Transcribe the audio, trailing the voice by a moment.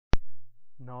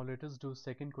Now let us do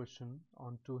second question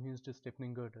on two-hinged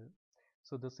stiffening girder.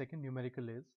 So the second numerical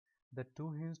is the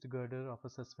two-hinged girder of a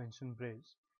suspension bridge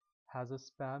has a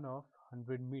span of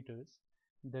 100 meters,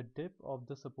 the dip of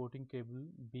the supporting cable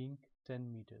being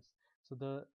 10 meters. So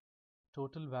the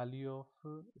total value of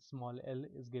small l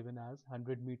is given as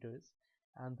 100 meters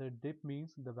and the dip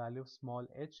means the value of small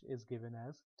h is given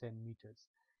as 10 meters.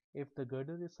 If the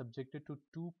girder is subjected to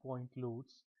 2-point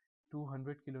loads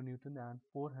 200 kilonewton and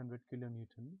 400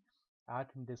 kilonewton at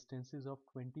distances of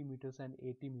 20 meters and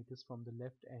 80 meters from the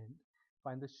left end,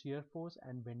 find the shear force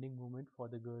and bending moment for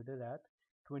the girder at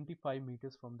 25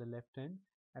 meters from the left end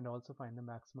and also find the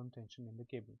maximum tension in the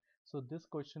cable. So this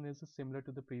question is similar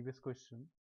to the previous question.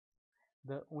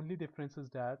 The only difference is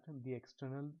that the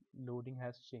external loading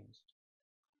has changed.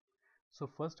 So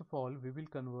first of all, we will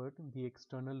convert the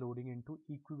external loading into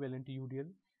equivalent UDL,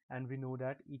 and we know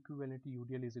that equivalent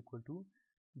UDL is equal to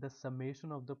the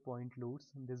summation of the point loads,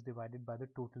 this divided by the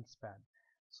total span.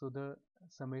 So the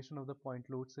summation of the point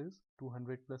loads is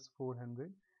 200 plus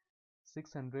 400,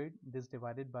 600, this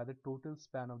divided by the total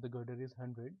span of the girder is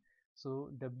 100. So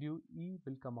WE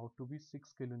will come out to be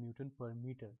 6 kilonewton per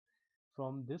meter.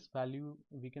 From this value,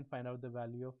 we can find out the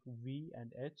value of V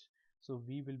and H. So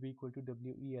V will be equal to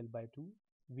WEL by 2.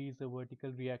 V is the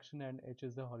vertical reaction and H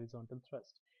is the horizontal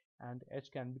thrust. And H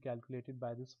can be calculated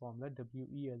by this formula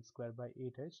WEL square by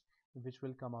 8H, which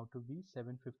will come out to be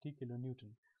 750 kilonewton.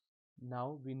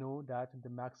 Now we know that the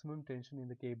maximum tension in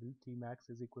the cable Tmax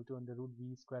is equal to under root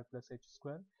V square plus H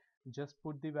square. Just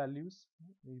put the values,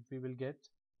 we will get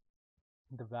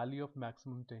the value of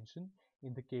maximum tension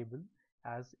in the cable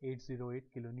as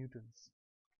 808 kilonewtons.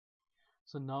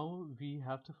 So now we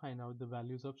have to find out the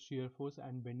values of shear force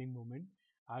and bending moment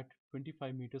at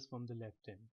 25 meters from the left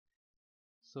end.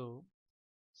 So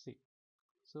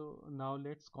now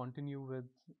let's continue with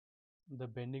the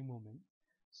bending moment.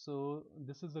 So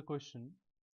this is the question.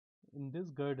 In this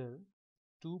girder,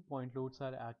 2-point loads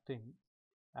are acting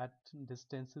at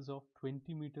distances of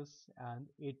 20 meters and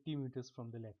 80 meters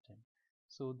from the left end.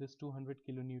 So this 200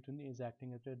 kilonewton is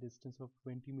acting at a distance of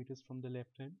 20 meters from the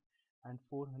left end and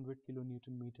 400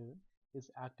 kilonewton meter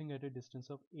is acting at a distance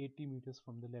of 80 meters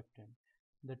from the left end.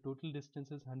 The total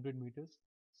distance is 100 meters.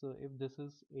 So if this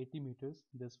is 80 meters,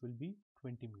 this will be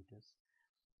 20 meters.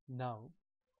 Now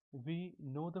we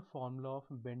know the formula of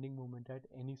bending moment at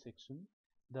any section.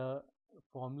 The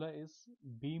formula is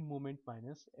beam moment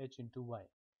minus h into y.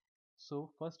 So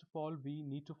first of all, we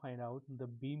need to find out the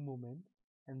beam moment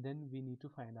and then we need to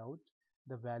find out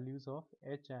the values of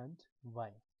h and y.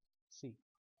 See,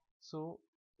 so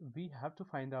we have to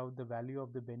find out the value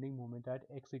of the bending moment at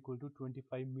x equal to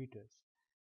 25 meters.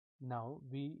 Now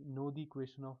we know the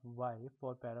equation of y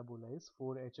for parabola is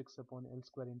 4hx upon L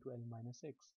square into L minus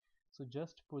x. So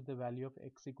just put the value of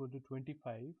x equal to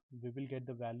 25, we will get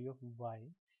the value of y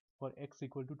for x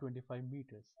equal to 25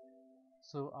 meters.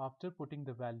 So after putting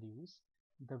the values,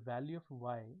 the value of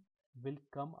y will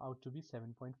come out to be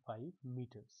 7.5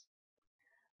 meters.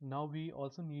 Now we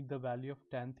also need the value of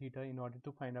tan theta in order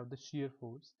to find out the shear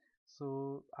force.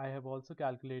 So I have also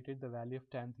calculated the value of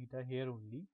tan theta here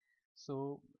only.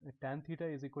 So tan theta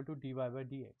is equal to dy by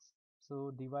dx.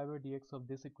 So dy by dx of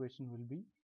this equation will be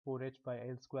 4h by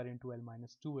L square into L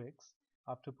minus 2x.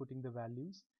 After putting the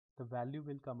values, the value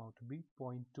will come out to be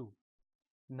 0.2.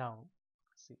 Now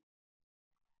see.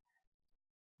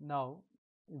 Now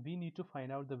we need to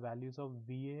find out the values of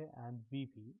VA and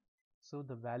VB. So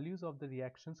the values of the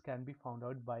reactions can be found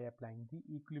out by applying the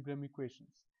equilibrium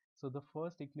equations. So the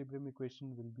first equilibrium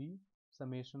equation will be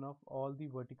summation of all the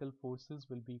vertical forces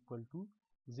will be equal to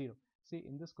 0. See,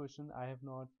 in this question I have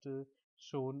not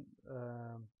shown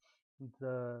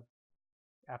the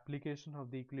application of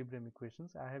the equilibrium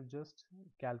equations. I have just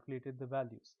calculated the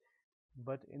values,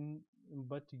 but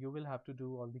you will have to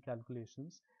do all the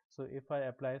calculations. So if I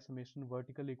apply summation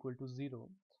vertical equal to 0,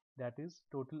 that is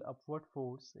total upward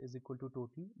force is equal to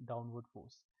total downward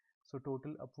force. So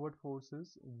total upward force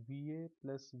is VA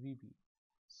plus VB.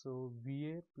 So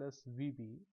VA plus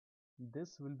VB,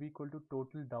 this will be equal to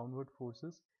total downward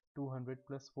forces 200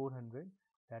 plus 400,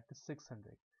 that is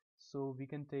 600. So we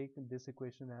can take this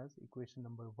equation as equation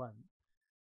number 1.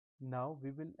 Now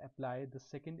we will apply the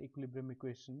second equilibrium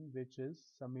equation, which is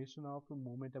summation of a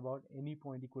moment about any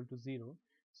point equal to 0.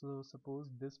 So suppose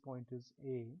this point is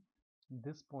A,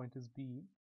 this point is B.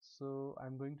 So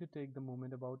I'm going to take the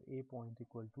moment about A point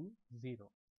equal to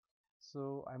 0.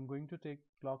 So I'm going to take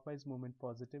clockwise moment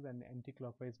positive and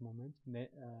anti-clockwise moment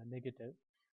negative.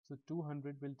 So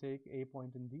 200 will take A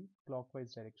point in the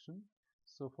clockwise direction.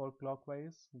 So for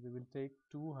clockwise, we will take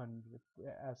 200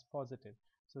 as positive.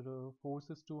 So the force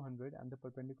is 200 and the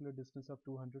perpendicular distance of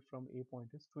 200 from A point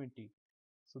is 20.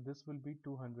 So this will be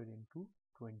 200 into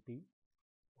 20.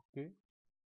 Okay.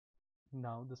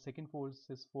 Now the second force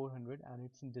is 400 and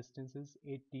its distance is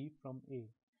 80 from A.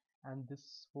 And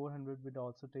this 400 will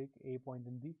also take A point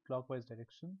in the clockwise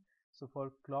direction. So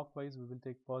for clockwise we will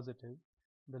take positive.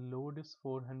 The load is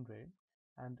 400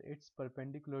 and its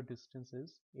perpendicular distance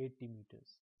is 80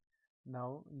 meters.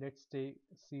 Now let's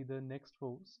see the next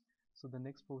force. So the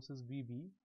next force is VB.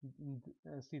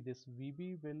 See, this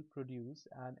VB will produce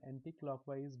an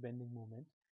anti-clockwise bending moment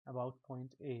about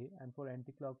point A, and for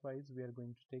anti-clockwise we are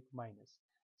going to take minus.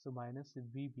 So minus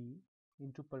VB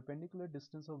into perpendicular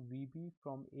distance of VB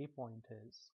from A point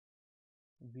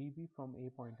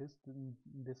is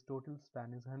this total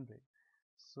span is 100.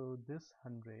 So this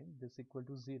 100, this equal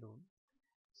to 0.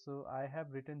 So I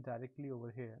have written directly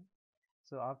over here.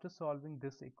 So after solving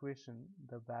this equation,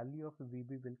 the value of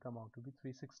VB will come out to be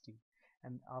 360.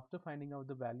 And after finding out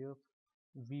the value of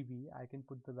VB, I can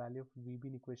put the value of VB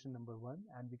in equation number 1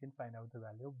 and we can find out the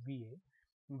value of VA,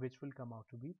 which will come out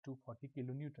to be 240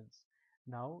 kilonewtons.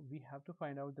 Now we have to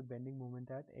find out the bending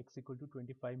moment at x equal to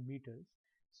 25 meters.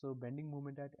 So bending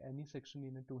moment at any section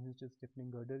in a two-hinged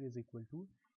stiffening girder is equal to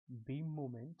beam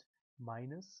moment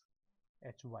minus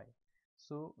hy.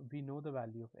 So we know the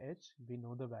value of h, we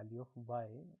know the value of y,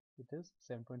 it is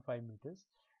 7.5 meters.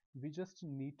 We just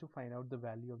need to find out the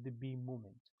value of the beam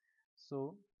moment.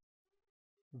 So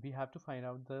we have to find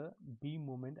out the beam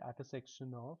moment at a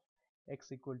section of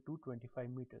x equal to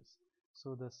 25 meters.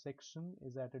 So the section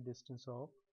is at a distance of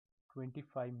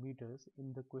 25 meters.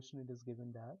 In the question it is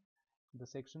given that the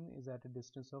section is at a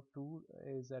distance of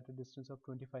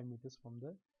 25 meters from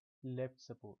the left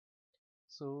support.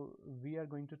 So we are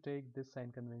going to take this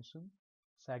sign convention.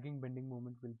 Sagging bending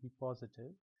moment will be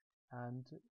positive and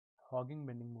hogging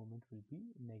bending moment will be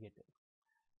negative.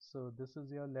 So this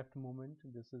is your left moment,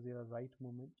 this is your right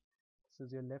moment, this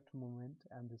is your left moment,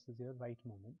 and this is your right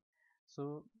moment.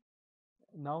 So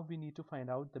now we need to find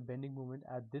out the bending moment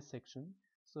at this section.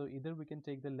 So either we can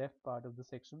take the left part of the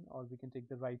section or we can take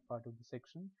the right part of the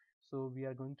section. So we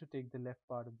are going to take the left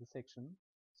part of the section.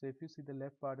 So if you see the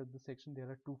left part of the section, there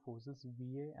are two forces,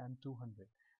 VA and 200.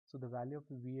 So the value of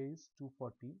VA is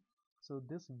 240. So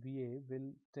this VA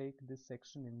will take this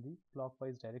section in the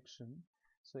clockwise direction.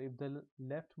 So if the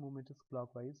left moment is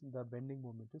clockwise, the bending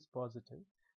moment is positive.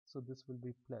 So this will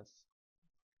be plus.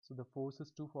 So the force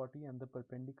is 240 and the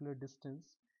perpendicular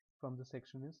distance from the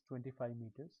section is 25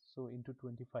 meters. So into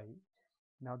 25.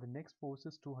 Now the next force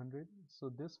is 200. So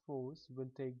this force will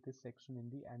take this section in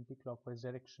the anti-clockwise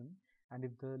direction. And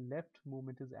if the left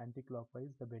movement is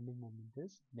anti-clockwise, the bending moment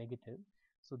is negative.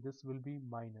 So this will be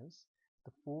minus.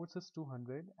 The force is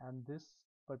 200 and this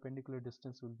perpendicular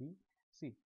distance will be,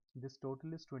 see, this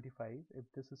total is 25. If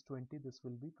this is 20, this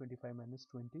will be 25 minus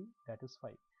 20, that is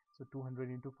 5. So 200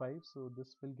 into 5, so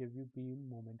this will give you beam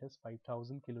moment as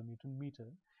 5000 kilonewton meter.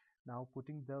 Now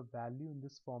putting the value in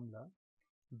this formula,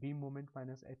 beam moment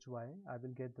minus hy, I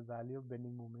will get the value of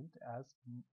bending moment as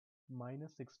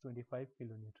minus 625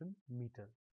 kilonewton meter.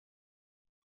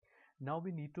 Now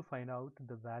we need to find out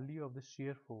the value of the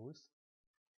shear force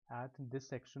at this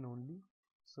section only.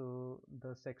 So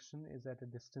the section is at a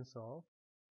distance of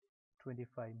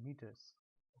 25 meters.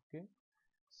 Okay.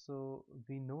 So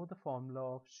we know the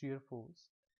formula of shear force.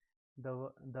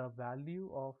 The value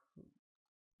of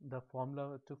the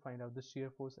formula to find out the shear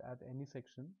force at any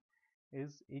section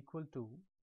is equal to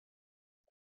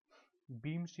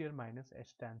beam shear minus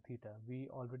h tan theta. We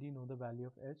already know the value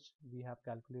of h. We have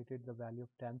calculated the value of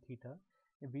tan theta.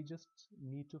 We just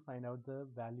need to find out the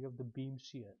value of the beam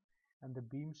shear, and the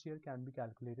beam shear can be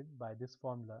calculated by this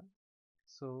formula.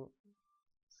 So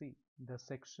see, the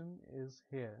section is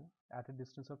here at a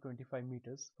distance of 25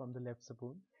 meters from the left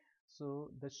support.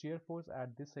 So the shear force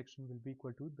at this section will be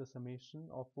equal to the summation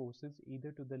of forces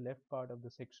either to the left part of the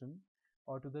section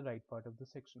or to the right part of the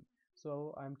section.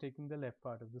 So I'm taking the left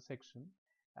part of the section,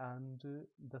 and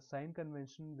the sign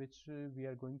convention which we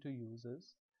are going to use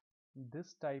is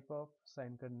this type of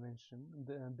sign convention.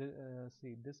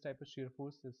 See, this type of shear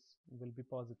force will be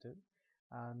positive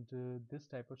and this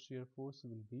type of shear force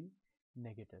will be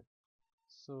negative.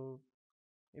 So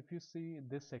if you see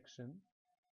this section,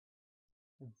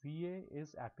 VA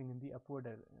is acting in the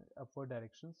upward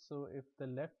direction. So if the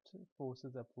left force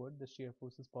is upward, the shear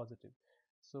force is positive.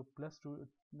 So plus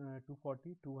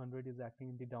 240, 200 is acting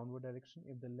in the downward direction.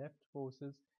 If the left force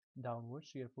is downward,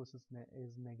 shear force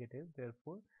is negative.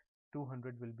 Therefore,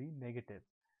 200 will be negative.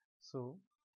 So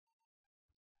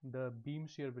the beam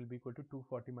shear will be equal to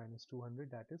 240 minus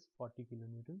 200, that is 40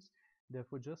 kilonewtons.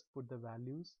 Therefore, just put the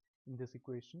values in this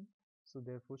equation. So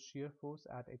therefore shear force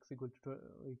at x equal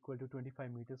to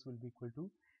 25 meters will be equal to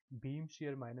beam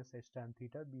shear minus h tan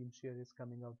theta. Beam shear is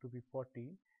coming out to be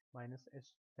 40 minus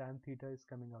h tan theta is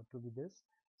coming out to be this.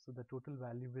 So the total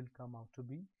value will come out to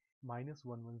be minus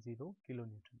 110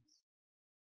 kilonewtons.